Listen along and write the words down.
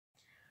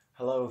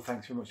Hello,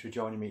 thanks very much for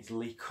joining me. It's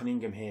Lee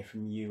Cunningham here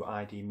from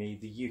UID.me,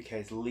 the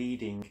UK's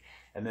leading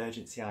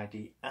emergency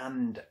ID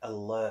and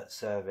alert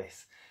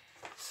service.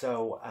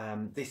 So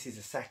this is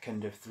the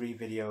second of three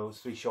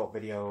short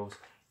videos.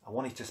 I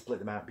wanted to split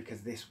them out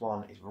because this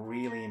one is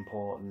really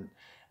important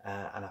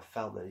and I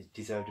felt that it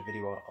deserved a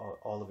video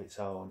all of its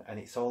own. And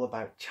it's all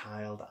about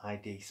child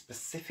ID,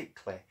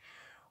 specifically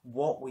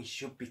what we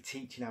should be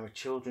teaching our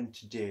children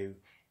to do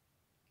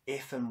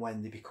if and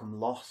when they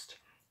become lost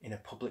in a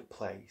public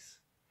place.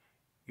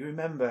 You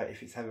remember,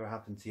 if it's ever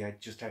happened to you,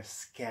 just how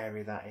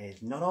scary that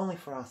is, not only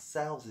for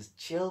ourselves as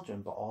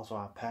children, but also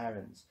our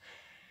parents.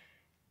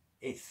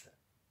 It's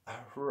a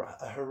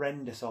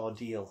horrendous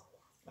ordeal,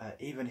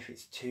 even if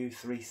it's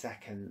 2-3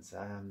 seconds,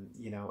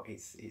 you know,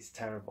 it's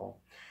terrible.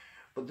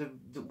 But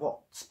what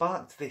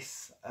sparked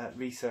this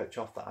research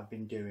off that I've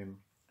been doing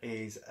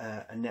is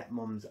a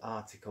NetMums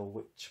article,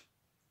 which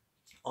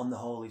on the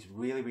whole is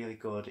really, really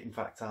good. In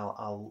fact,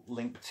 I'll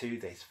link to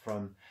this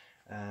from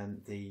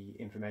the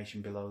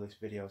information below this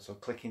video, so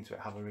click into it,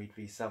 have a read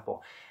for yourself.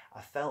 But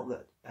I felt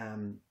that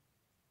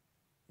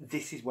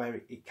this is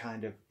where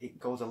it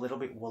goes a little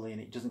bit woolly, and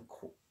it doesn't.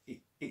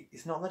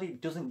 It's not that it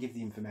doesn't give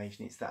the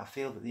information; it's that I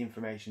feel that the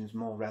information is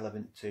more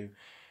relevant to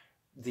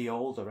the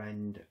older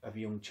end of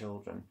young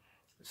children.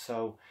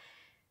 So,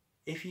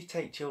 if you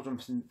take children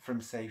from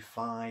say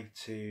 5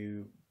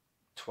 to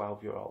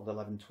 12-year-old,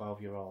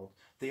 11-12-year-old,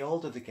 the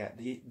older they get,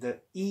 the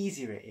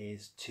easier it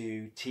is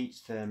to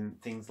teach them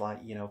things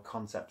like, you know,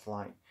 concepts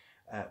like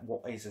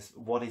what is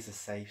a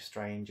safe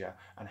stranger,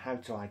 and how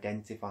to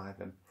identify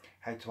them,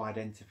 how to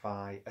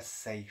identify a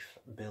safe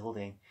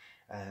building,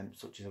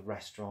 such as a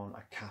restaurant,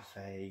 a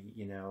cafe,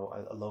 you know,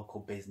 a local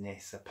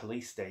business, a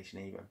police station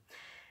even.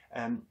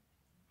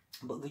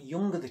 But the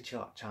younger the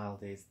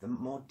child is, the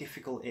more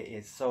difficult it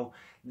is. So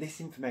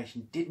this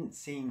information didn't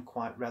seem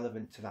quite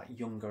relevant to that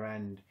younger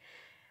end.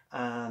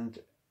 And,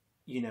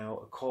 you know,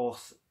 of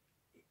course,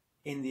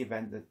 in the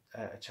event that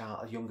a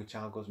younger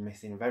child goes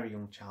missing, a very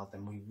young child,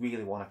 then we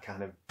really want to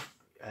kind of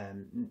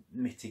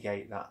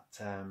mitigate that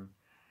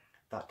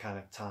that kind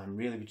of time,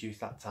 really reduce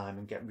that time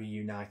and get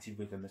reunited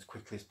with them as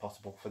quickly as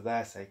possible for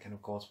their sake, and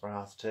of course for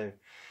ours too.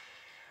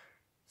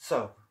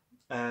 So,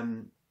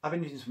 I've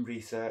been doing some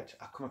research.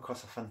 I've come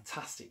across a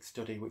fantastic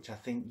study which I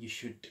think you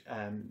should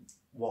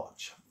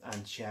watch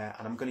and share,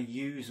 and I'm going to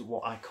use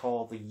what I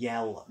call the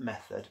YELL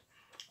method,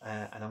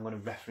 and I'm going to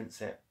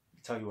reference it,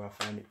 tell you where I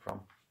found it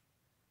from.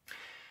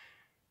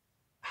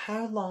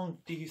 How long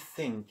do you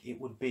think it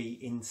would be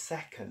in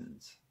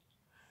seconds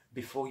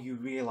before you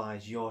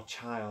realise your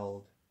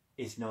child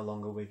is no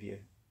longer with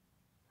you?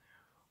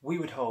 We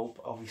would hope,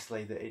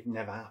 obviously, that it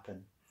never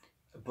happened,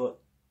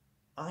 but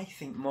I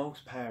think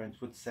most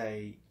parents would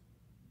say,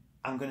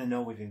 I'm going to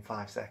know within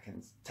 5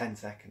 seconds, 10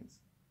 seconds,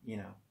 you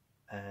know,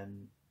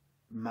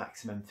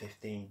 maximum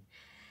 15.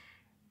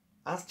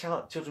 As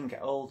children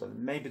get older,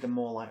 maybe they're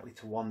more likely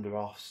to wander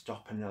off,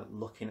 stopping and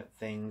looking at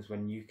things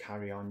when you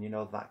carry on, you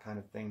know, that kind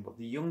of thing. But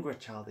the younger a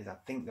child is, I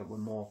think that we're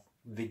more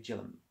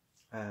vigilant.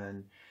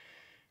 And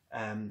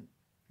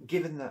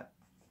given that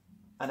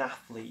an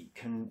athlete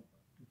can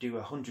do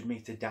a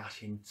 100-meter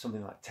dash in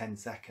something like 10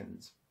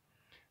 seconds,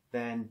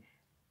 then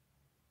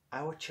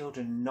our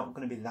children are not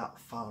going to be that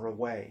far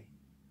away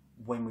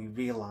when we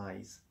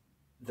realise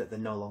that they're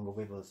no longer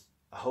with us.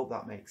 I hope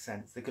that makes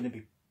sense. They're going to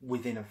be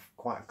within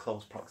quite a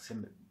close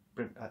proximity,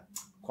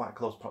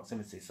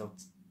 so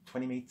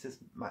 20 metres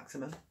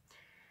maximum.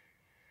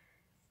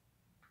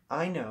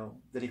 I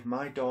know that if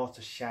my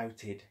daughter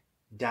shouted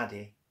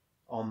 "Daddy"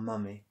 or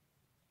 "Mummy"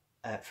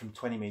 from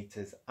 20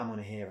 metres, I'm going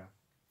to hear her,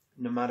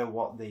 no matter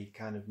what the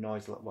kind of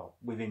noise, well,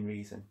 within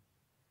reason,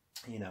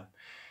 you know.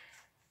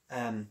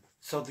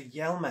 So the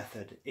YELL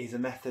method is a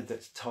method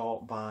that's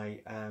taught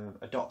by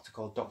a doctor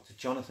called Dr.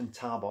 Jonathan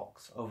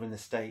Tarbox over in the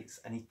States,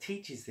 and he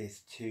teaches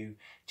this to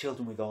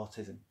children with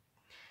autism.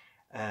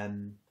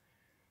 I'm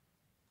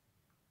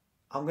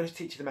going to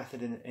teach you the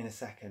method in a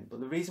second, but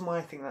the reason why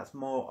I think that's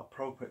more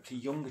appropriate to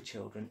younger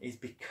children is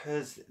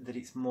because that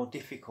it's more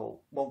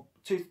difficult. Well,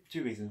 two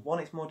reasons. One,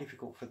 it's more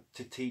difficult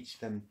to teach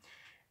them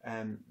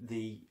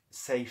the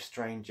safe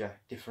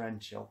stranger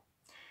differential.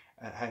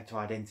 How to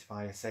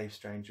identify a safe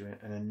stranger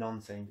and a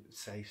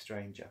non-safe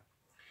stranger.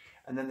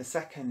 And then the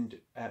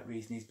second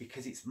reason is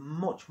because it's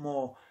much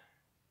more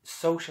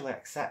socially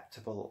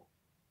acceptable,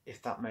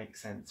 if that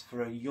makes sense,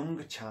 for a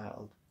younger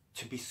child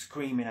to be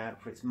screaming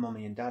out for its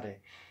mummy and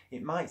daddy.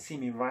 It might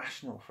seem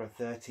irrational for a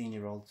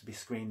 13-year-old to be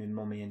screaming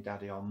mummy and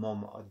daddy, or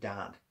mum or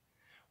dad,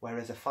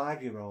 whereas a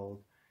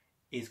 5-year-old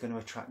is going to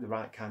attract the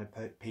right kind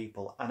of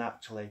people and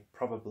actually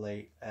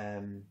probably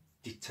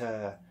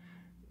deter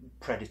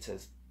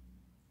predators.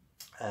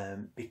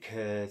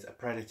 Because a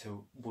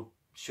predator would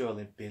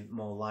surely be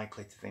more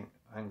likely to think,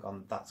 hang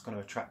on, that's going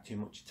to attract too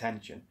much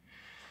attention.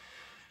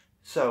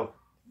 So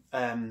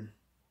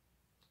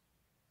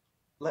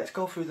let's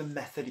go through the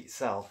method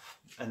itself,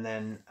 and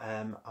then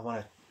I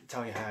want to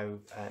tell you how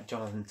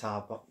Jonathan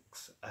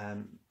Tarbox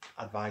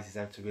advises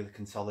how to really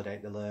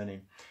consolidate the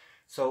learning.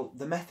 So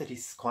the method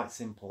is quite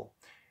simple.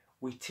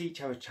 We teach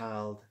our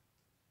child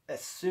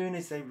as soon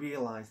as they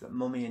realise that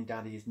mummy and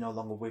daddy is no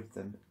longer with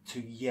them, to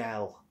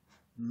yell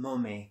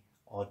mummy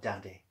or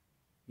daddy,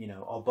 you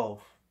know, or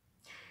both,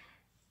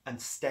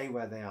 and stay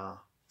where they are.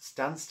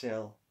 Stand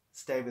still,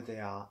 stay where they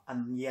are,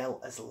 and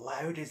yell as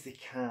loud as they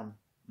can,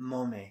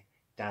 mummy,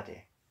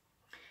 daddy.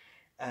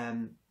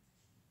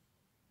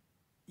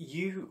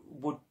 You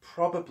would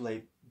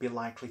probably be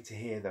likely to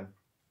hear them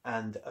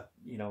and,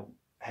 you know,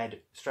 head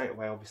straight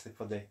away, obviously,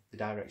 for the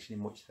direction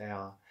in which they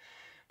are.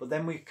 But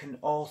then we can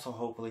also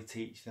hopefully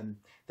teach them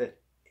that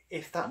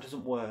if that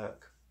doesn't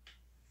work,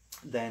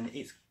 then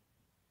it's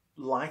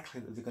likely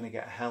that they're going to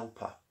get a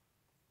helper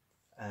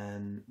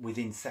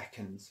within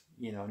seconds.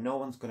 You know, no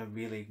one's going to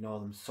really ignore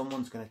them.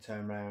 Someone's going to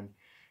turn around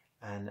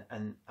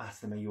and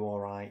ask them, are you all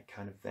right,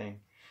 kind of thing.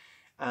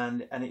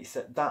 And it's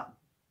at that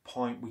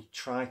point we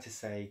try to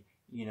say,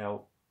 you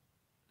know,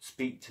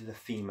 speak to the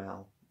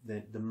female,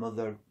 the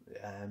mother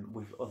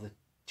with other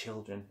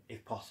children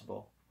if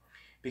possible.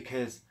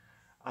 Because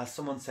as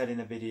someone said in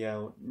a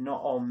video,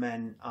 not all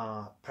men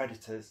are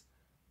predators,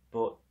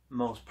 but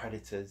most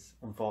predators,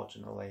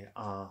 unfortunately,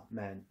 are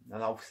men.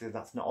 And obviously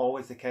that's not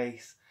always the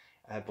case,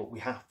 but we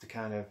have to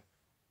kind of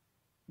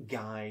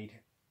guide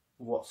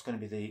what's going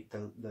to be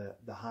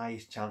the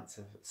highest chance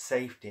of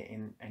safety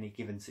in any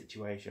given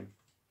situation.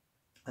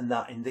 And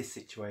that in this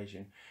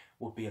situation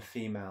would be a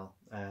female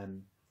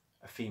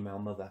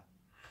mother.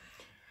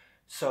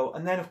 So,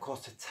 and then of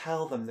course to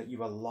tell them that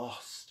you are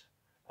lost,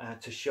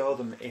 to show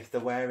them if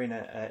they're wearing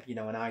you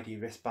know, an ID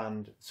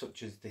wristband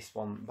such as this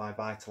one by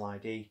Vital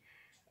ID,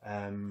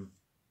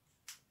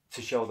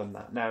 to show them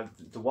that. Now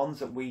the ones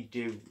that we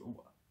do,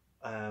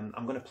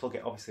 I'm going to plug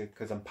it obviously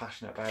because I'm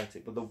passionate about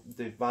it, but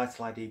the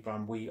Vital ID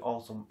brand, we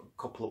also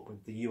couple up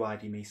with the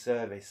UID.me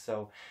service,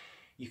 so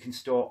you can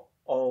store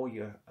all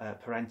your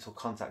parental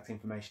contact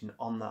information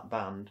on that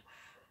band,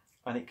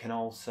 and it can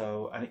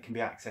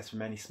be accessed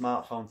from any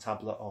smartphone,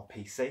 tablet or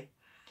PC,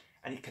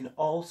 and it can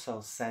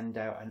also send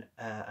out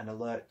an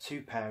alert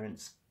to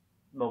parents'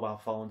 mobile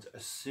phones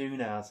as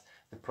soon as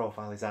the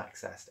profile is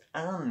accessed,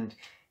 and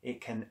it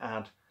can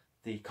add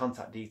the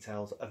contact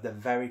details of the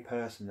very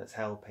person that's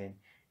helping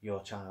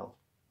your child.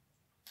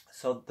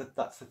 So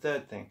that's the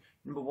third thing.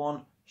 Number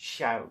one,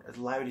 shout as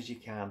loud as you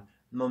can,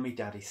 mummy,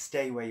 daddy.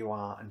 Stay where you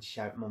are and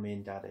shout mummy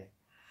and daddy.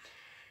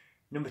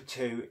 Number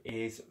two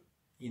is,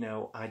 you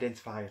know,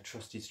 identify a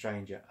trusted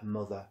stranger, a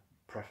mother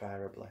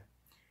preferably,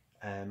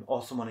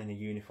 or someone in a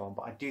uniform,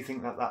 but I do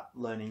think that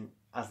learning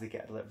as they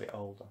get a little bit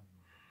older.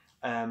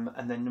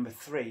 And then number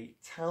three,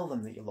 tell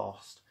them that you're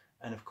lost,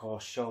 and of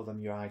course show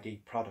them your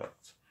ID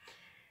product.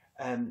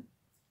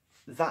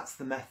 That's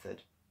the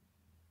method.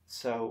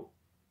 So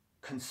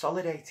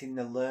consolidating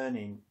the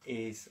learning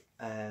is,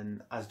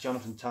 as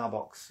Jonathan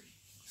Tarbox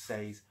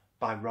says,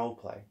 by role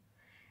play.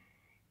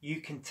 You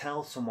can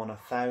tell someone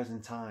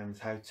 1,000 times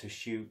how to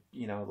shoot,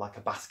 you know, like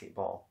a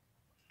basketball,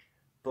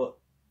 but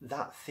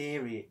that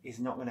theory is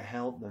not going to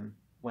help them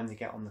when they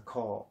get on the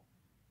court.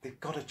 They've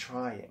got to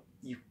try it.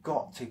 You've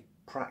got to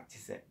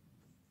practice it.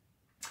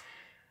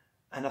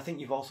 And I think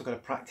you've also got to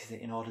practice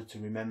it in order to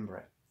remember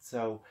it.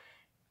 So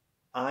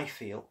I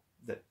feel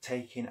that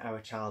taking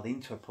our child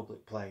into a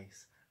public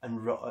place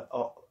and,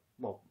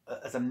 well,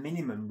 as a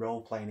minimum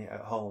role playing it at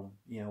home,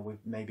 you know, with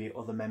maybe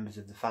other members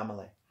of the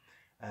family,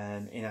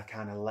 in a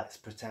kind of let's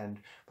pretend,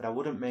 but I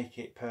wouldn't make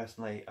it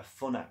personally a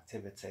fun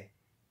activity.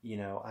 You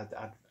know,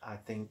 I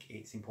think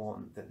it's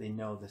important that they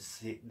know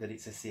that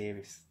it's a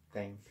serious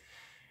thing.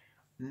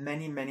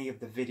 Many of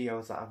the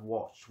videos that I've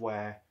watched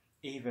where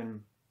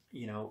even,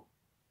 you know,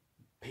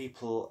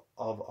 people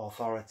of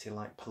authority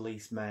like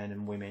policemen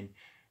and women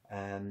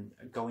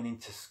going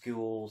into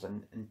schools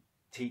and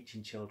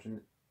teaching children,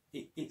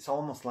 it's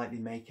almost like they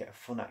make it a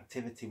fun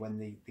activity when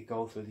they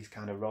go through this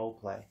kind of role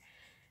play.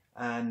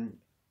 And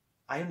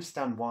I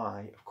understand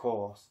why, of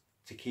course,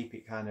 to keep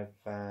it kind of,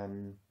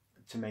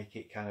 to make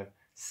it kind of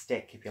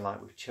stick, if you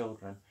like, with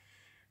children.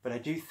 But I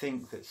do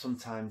think that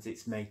sometimes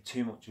it's made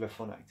too much of a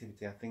fun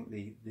activity. I think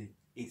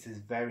it's a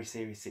very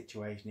serious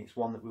situation. It's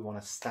one that we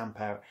want to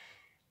stamp out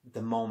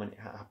the moment it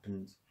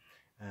happens,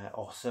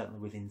 or certainly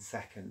within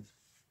seconds.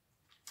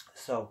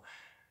 So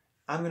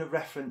I'm going to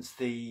reference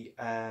the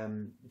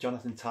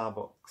Jonathan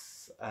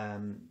Tarbox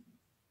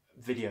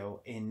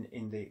video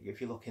in the, if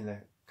you look in the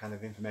kind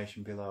of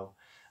information below.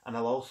 And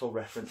I'll also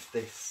reference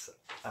this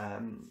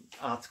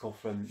article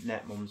from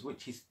NetMums,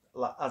 which is,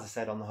 as I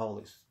said, on the whole,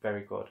 it's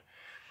very good.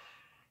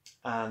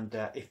 And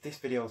if this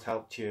video has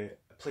helped you,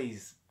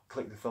 please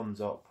click the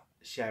thumbs up,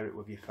 share it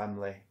with your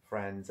family,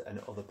 friends and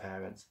other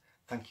parents.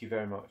 Thank you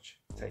very much.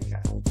 Take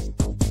care.